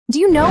Do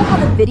you know how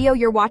the video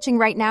you're watching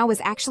right now was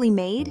actually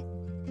made?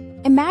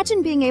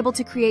 Imagine being able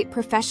to create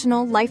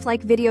professional,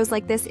 lifelike videos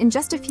like this in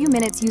just a few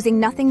minutes using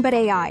nothing but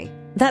AI.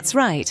 That's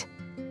right.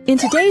 In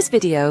today's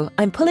video,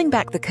 I'm pulling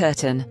back the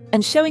curtain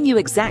and showing you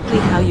exactly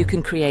how you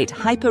can create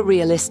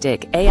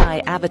hyper-realistic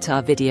AI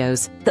avatar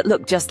videos that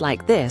look just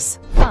like this,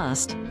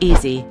 fast,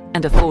 easy,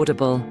 and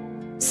affordable.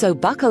 So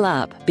buckle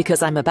up,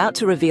 because I'm about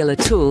to reveal a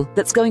tool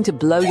that's going to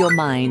blow your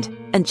mind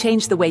and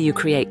change the way you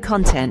create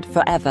content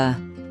forever.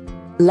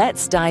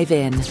 Let's dive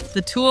in.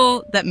 The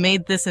tool that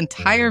made this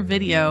entire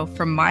video,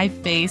 from my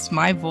face,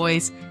 my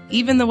voice,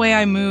 even the way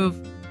I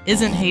move,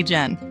 isn't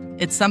Heygen.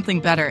 It's something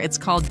better. It's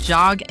called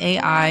Jog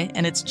AI,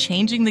 and it's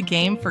changing the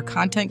game for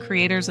content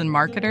creators and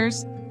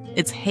marketers.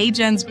 It's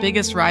Heygen's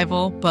biggest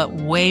rival, but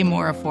way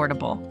more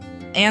affordable.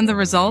 And the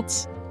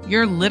results?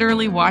 You're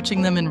literally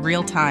watching them in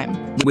real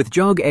time. With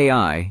Jog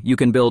AI, you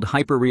can build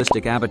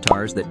hyper-realistic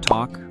avatars that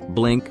talk,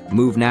 blink,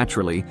 move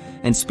naturally,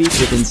 and speak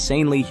with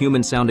insanely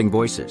human-sounding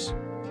voices.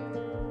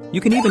 You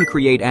can even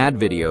create ad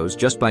videos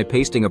just by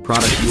pasting a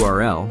product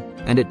URL,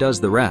 and it does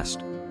the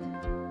rest.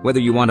 Whether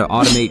you want to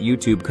automate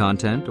YouTube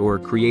content or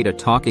create a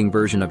talking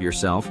version of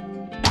yourself,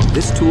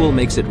 this tool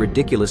makes it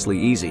ridiculously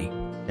easy.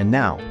 And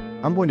now,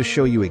 I'm going to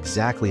show you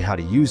exactly how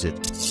to use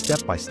it,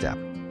 step by step.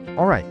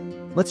 Alright,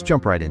 let's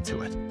jump right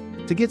into it.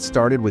 To get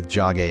started with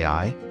Jog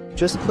AI,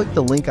 just click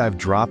the link I've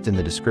dropped in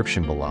the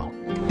description below.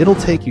 It'll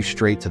take you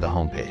straight to the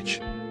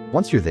homepage.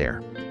 Once you're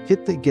there,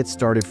 hit the Get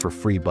Started for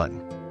Free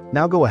button.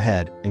 Now go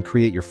ahead and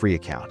create your free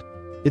account.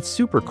 It's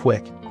super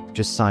quick.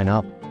 Just sign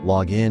up,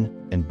 log in,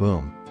 and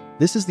boom.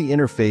 This is the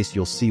interface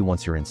you'll see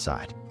once you're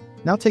inside.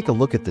 Now take a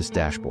look at this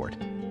dashboard.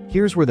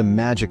 Here's where the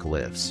magic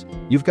lives.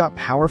 You've got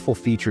powerful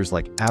features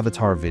like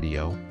avatar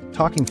video,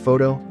 talking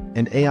photo,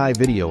 and AI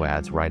video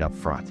ads right up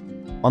front.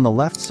 On the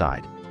left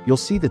side, you'll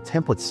see the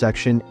template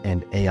section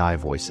and AI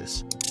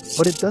voices.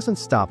 But it doesn't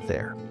stop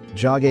there.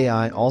 Jog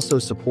AI also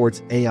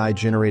supports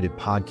AI-generated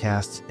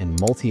podcasts and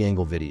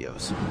multi-angle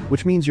videos,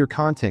 which means your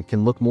content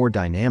can look more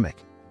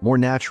dynamic, more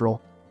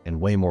natural, and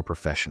way more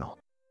professional.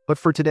 But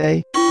for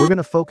today, we're going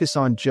to focus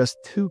on just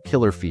two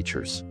killer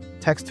features: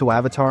 text to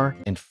avatar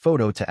and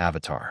photo to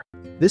avatar.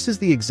 This is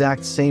the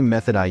exact same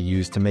method I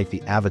use to make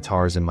the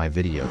avatars in my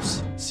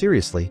videos.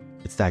 Seriously,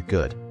 it's that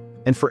good.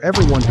 And for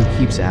everyone who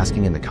keeps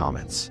asking in the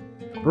comments,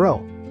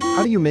 "Bro,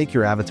 how do you make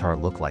your avatar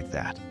look like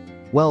that?"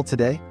 Well,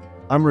 today,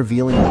 I'm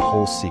revealing the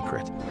whole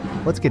secret.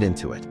 Let's get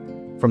into it.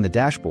 From the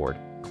dashboard,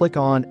 click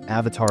on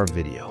Avatar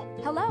Video.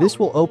 Hello. This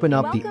will open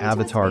up Welcome the to a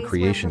avatar space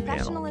creation where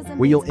panel, professionalism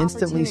where you'll meets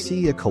instantly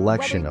opportunity. see a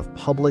collection of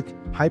public,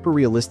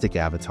 hyper-realistic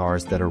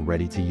avatars that are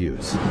ready to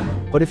use.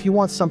 But if you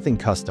want something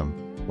custom,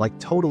 like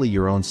totally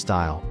your own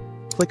style,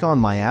 click on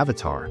My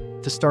Avatar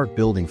to start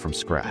building from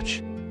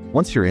scratch.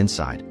 Once you're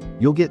inside,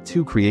 you'll get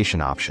two creation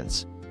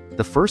options.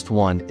 The first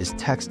one is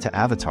text to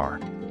avatar,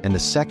 and the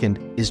second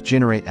is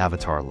generate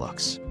avatar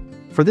looks.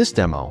 For this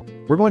demo,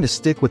 we're going to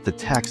stick with the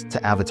text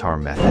to avatar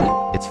method.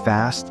 It's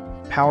fast,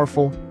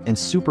 powerful, and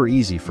super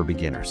easy for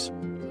beginners.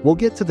 We'll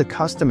get to the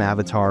custom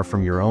avatar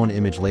from your own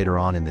image later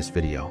on in this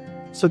video,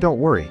 so don't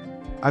worry,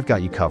 I've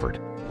got you covered.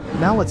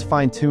 Now let's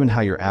fine-tune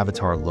how your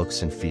avatar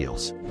looks and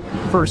feels.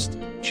 First,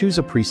 choose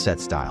a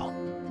preset style.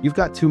 You've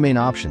got two main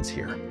options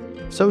here: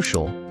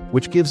 social,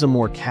 which gives a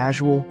more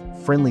casual,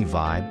 friendly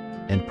vibe,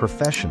 and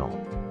professional,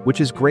 which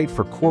is great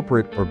for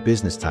corporate or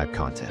business-type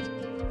content.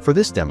 For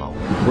this demo,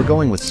 we're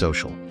going with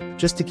social,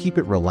 just to keep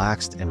it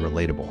relaxed and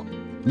relatable.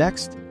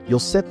 Next, you'll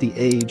set the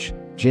age,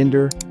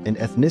 gender, and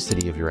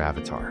ethnicity of your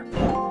avatar.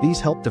 These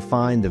help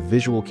define the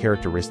visual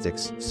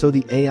characteristics so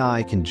the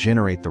AI can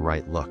generate the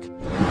right look.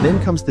 Then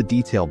comes the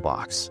detail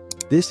box.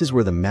 This is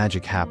where the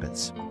magic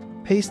happens.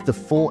 Paste the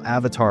full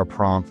avatar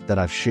prompt that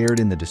I've shared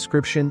in the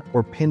description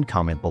or pinned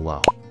comment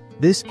below.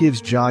 This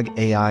gives Jog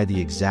AI the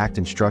exact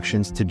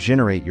instructions to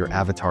generate your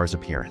avatar's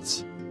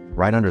appearance.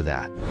 Right under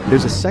that,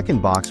 there's a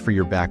second box for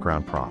your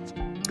background prompt.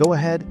 Go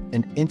ahead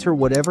and enter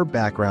whatever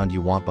background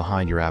you want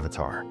behind your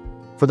avatar.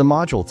 For the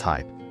module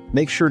type,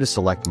 make sure to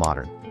select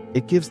modern.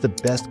 It gives the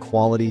best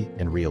quality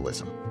and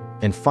realism.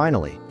 And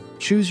finally,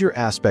 choose your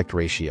aspect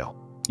ratio.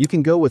 You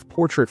can go with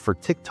portrait for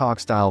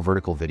TikTok-style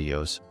vertical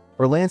videos,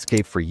 or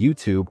landscape for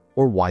YouTube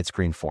or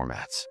widescreen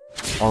formats.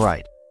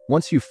 Alright,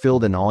 once you've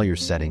filled in all your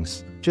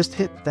settings, just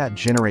hit that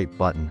generate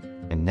button,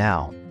 and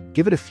now,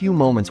 give it a few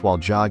moments while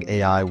Jog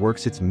AI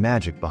works its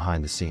magic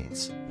behind the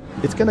scenes.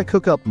 It's going to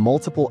cook up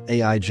multiple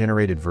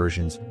AI-generated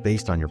versions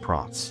based on your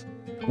prompts.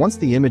 Once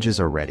the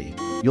images are ready,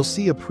 you'll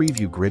see a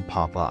preview grid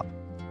pop up.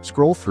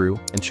 Scroll through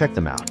and check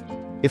them out.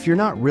 If you're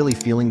not really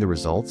feeling the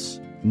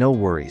results, no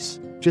worries.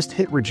 Just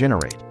hit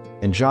regenerate,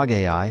 and Jog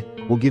AI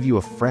will give you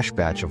a fresh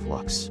batch of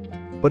looks.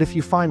 But if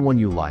you find one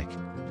you like,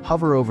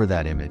 hover over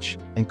that image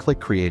and click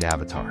Create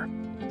Avatar.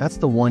 That's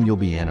the one you'll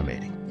be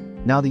animating.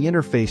 Now the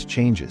interface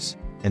changes,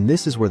 and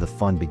this is where the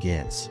fun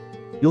begins.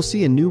 You'll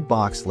see a new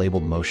box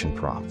labeled Motion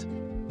Prompt.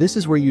 This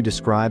is where you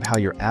describe how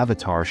your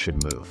avatar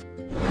should move.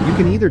 You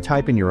can either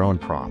type in your own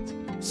prompt,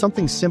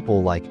 something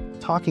simple like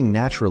talking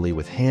naturally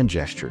with hand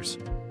gestures,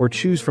 or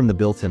choose from the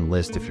built-in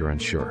list if you're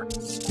unsure.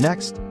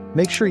 Next,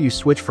 Make sure you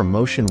switch from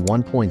Motion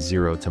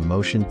 1.0 to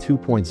Motion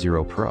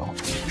 2.0 Pro.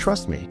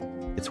 Trust me,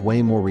 it's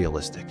way more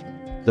realistic.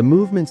 The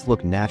movements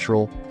look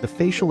natural, the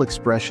facial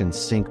expressions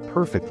sync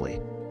perfectly.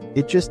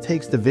 It just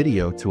takes the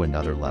video to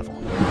another level.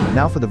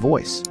 Now for the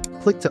voice,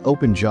 click to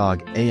open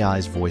Jog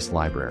AI's voice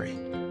library.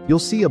 You'll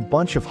see a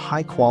bunch of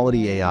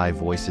high-quality AI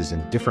voices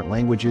in different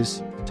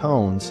languages,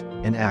 tones,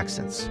 and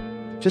accents.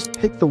 Just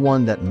pick the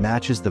one that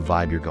matches the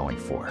vibe you're going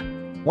for.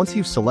 Once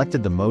you've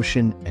selected the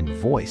motion and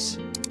voice,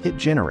 hit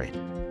Generate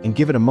and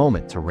give it a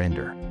moment to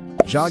render.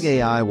 Jog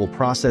AI will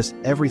process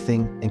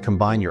everything and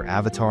combine your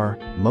avatar,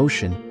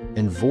 motion,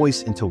 and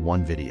voice into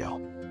one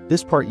video.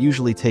 This part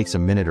usually takes a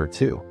minute or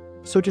two,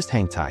 so just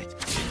hang tight.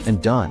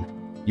 And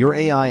done. Your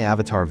AI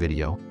avatar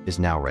video is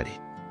now ready.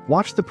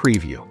 Watch the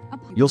preview.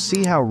 You'll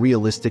see how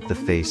realistic the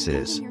face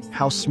is,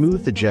 how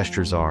smooth the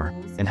gestures are,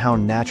 and how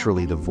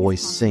naturally the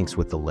voice syncs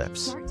with the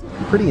lips.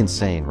 Pretty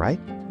insane, right?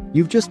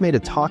 You've just made a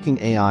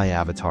talking AI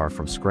avatar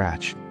from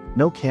scratch.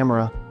 No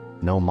camera,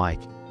 no mic,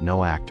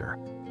 no actor.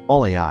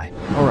 All AI.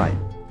 Alright,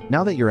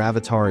 now that your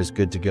avatar is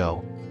good to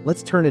go,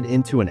 let's turn it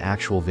into an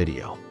actual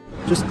video.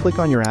 Just click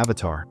on your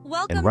avatar,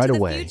 and right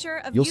away,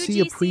 you'll see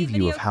a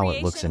preview of how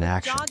it looks in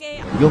action.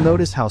 You'll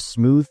notice how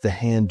smooth the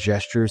hand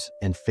gestures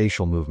and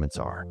facial movements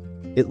are.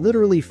 It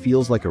literally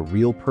feels like a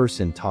real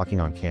person talking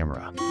on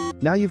camera.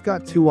 Now you've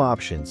got two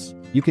options.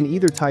 You can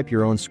either type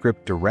your own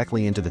script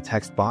directly into the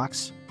text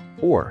box,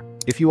 or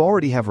if you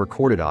already have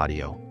recorded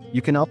audio,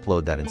 you can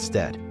upload that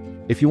instead.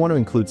 If you want to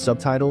include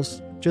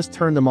subtitles, just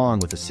turn them on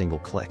with a single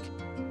click.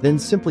 Then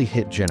simply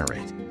hit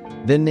Generate.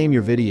 Then name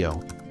your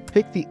video.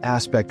 Pick the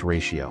aspect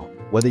ratio,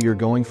 whether you're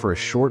going for a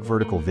short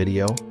vertical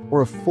video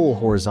or a full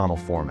horizontal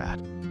format,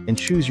 and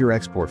choose your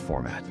export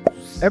format.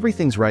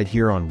 Everything's right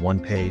here on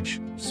one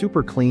page,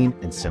 super clean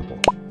and simple.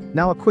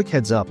 Now a quick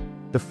heads up,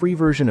 the free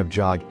version of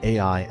Jog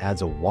AI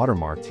adds a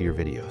watermark to your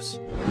videos.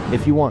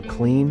 If you want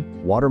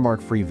clean,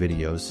 watermark-free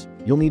videos,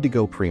 you'll need to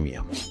go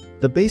premium.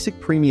 The basic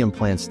premium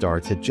plan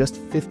starts at just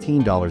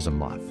 $15 a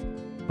month.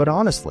 But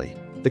honestly,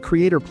 the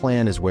creator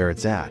plan is where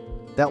it's at.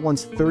 That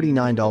one's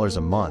 $39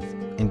 a month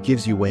and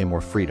gives you way more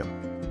freedom.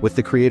 With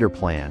the creator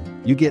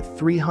plan, you get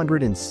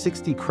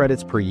 360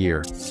 credits per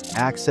year,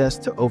 access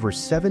to over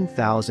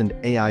 7,000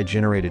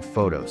 AI-generated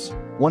photos,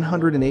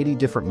 180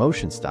 different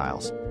motion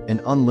styles,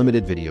 and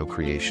unlimited video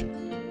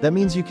creation. That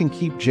means you can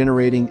keep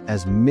generating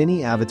as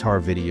many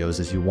avatar videos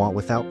as you want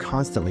without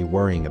constantly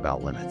worrying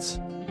about limits.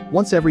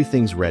 Once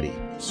everything's ready,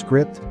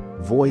 script,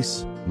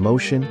 voice,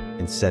 motion,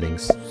 and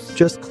settings,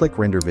 just click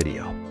Render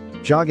Video.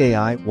 Jog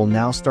AI will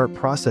now start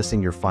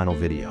processing your final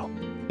video.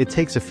 It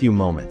takes a few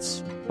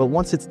moments, but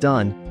once it's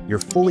done, your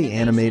fully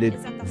animated,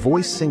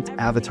 voice-synced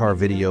avatar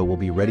video will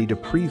be ready to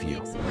preview,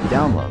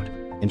 download,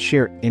 and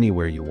share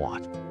anywhere you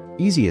want.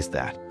 Easy as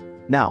that.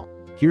 Now,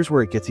 here's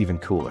where it gets even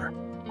cooler.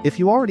 If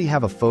you already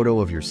have a photo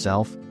of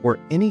yourself or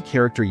any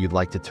character you'd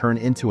like to turn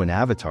into an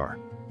avatar,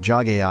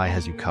 Jog AI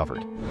has you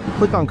covered.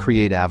 Click on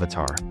Create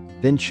Avatar,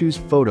 then choose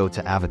Photo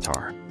to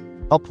Avatar.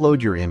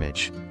 Upload your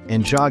image,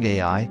 and Jog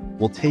AI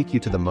will take you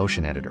to the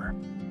motion editor.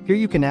 Here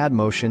you can add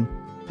motion,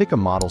 pick a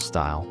model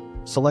style,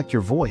 select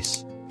your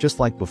voice, just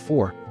like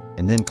before,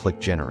 and then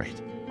click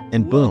Generate.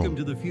 And boom,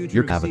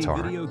 your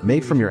avatar,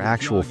 made from your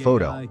actual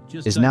photo,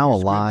 is now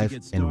alive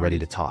and ready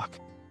to talk.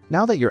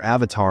 Now that your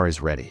avatar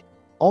is ready,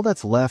 all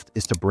that's left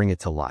is to bring it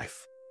to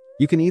life.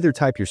 You can either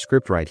type your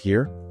script right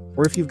here,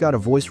 or if you've got a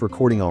voice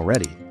recording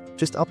already,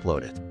 just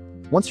upload it.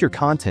 Once your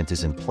content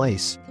is in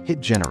place,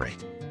 hit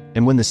Generate.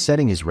 And when the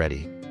setting is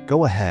ready,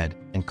 go ahead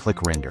and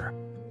click Render.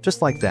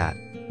 Just like that,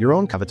 your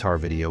own avatar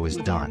video is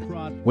done.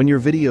 When your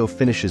video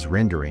finishes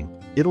rendering,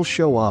 it'll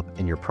show up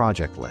in your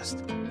project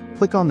list.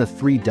 Click on the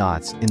three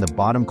dots in the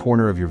bottom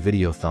corner of your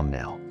video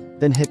thumbnail,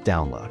 then hit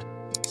Download.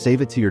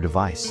 Save it to your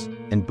device,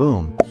 and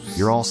boom,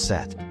 you're all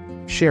set.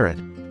 Share it,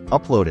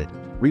 upload it,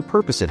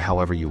 repurpose it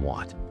however you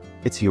want.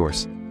 It's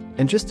yours.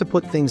 And just to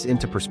put things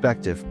into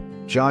perspective,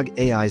 Jog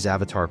AI's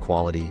avatar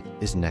quality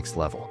is next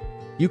level.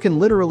 You can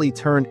literally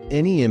turn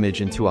any image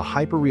into a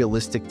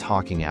hyper-realistic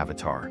talking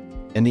avatar,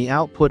 and the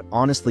output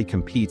honestly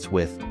competes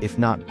with, if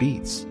not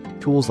beats,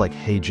 tools like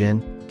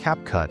Heygen,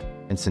 CapCut,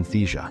 and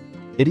Synthesia.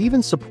 It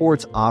even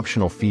supports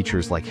optional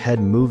features like head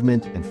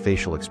movement and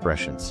facial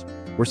expressions.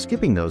 We're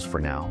skipping those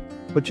for now,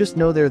 but just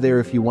know they're there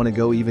if you want to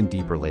go even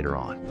deeper later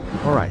on.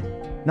 Alright,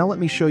 now let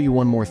me show you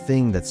one more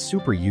thing that's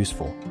super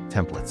useful,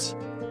 templates.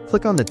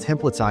 Click on the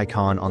templates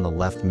icon on the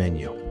left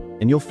menu,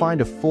 and you'll find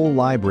a full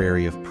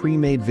library of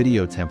pre-made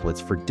video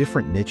templates for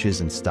different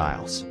niches and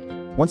styles.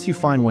 Once you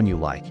find one you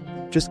like,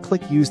 just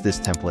click Use this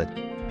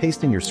template,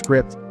 paste in your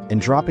script,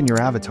 and drop in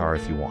your avatar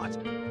if you want.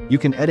 You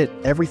can edit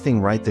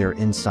everything right there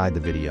inside the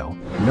video,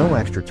 no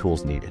extra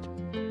tools needed.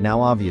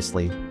 Now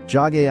obviously,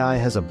 Jog AI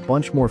has a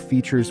bunch more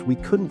features we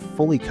couldn't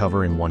fully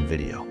cover in one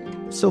video,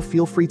 so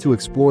feel free to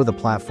explore the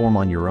platform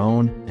on your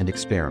own and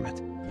experiment.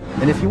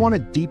 And if you want a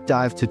deep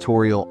dive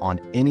tutorial on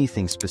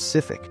anything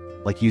specific,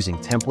 like using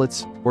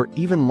templates or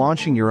even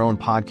launching your own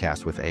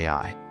podcast with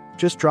AI,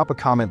 just drop a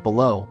comment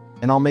below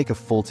and I'll make a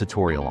full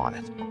tutorial on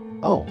it.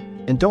 Oh,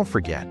 and don't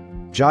forget,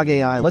 Jog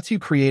AI lets you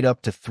create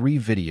up to 3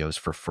 videos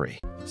for free,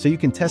 so you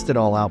can test it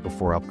all out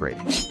before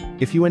upgrading.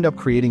 If you end up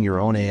creating your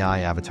own AI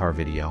avatar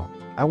video,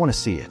 I want to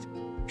see it.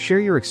 Share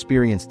your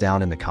experience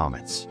down in the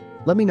comments.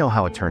 Let me know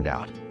how it turned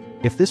out.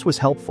 If this was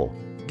helpful,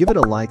 give it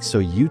a like so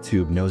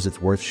YouTube knows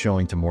it's worth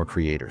showing to more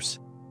creators.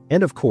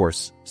 And of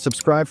course,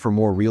 subscribe for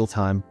more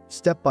real-time,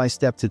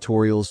 step-by-step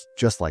tutorials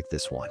just like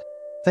this one.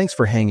 Thanks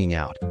for hanging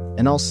out,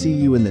 and I'll see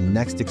you in the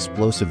next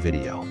explosive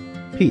video.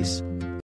 Peace.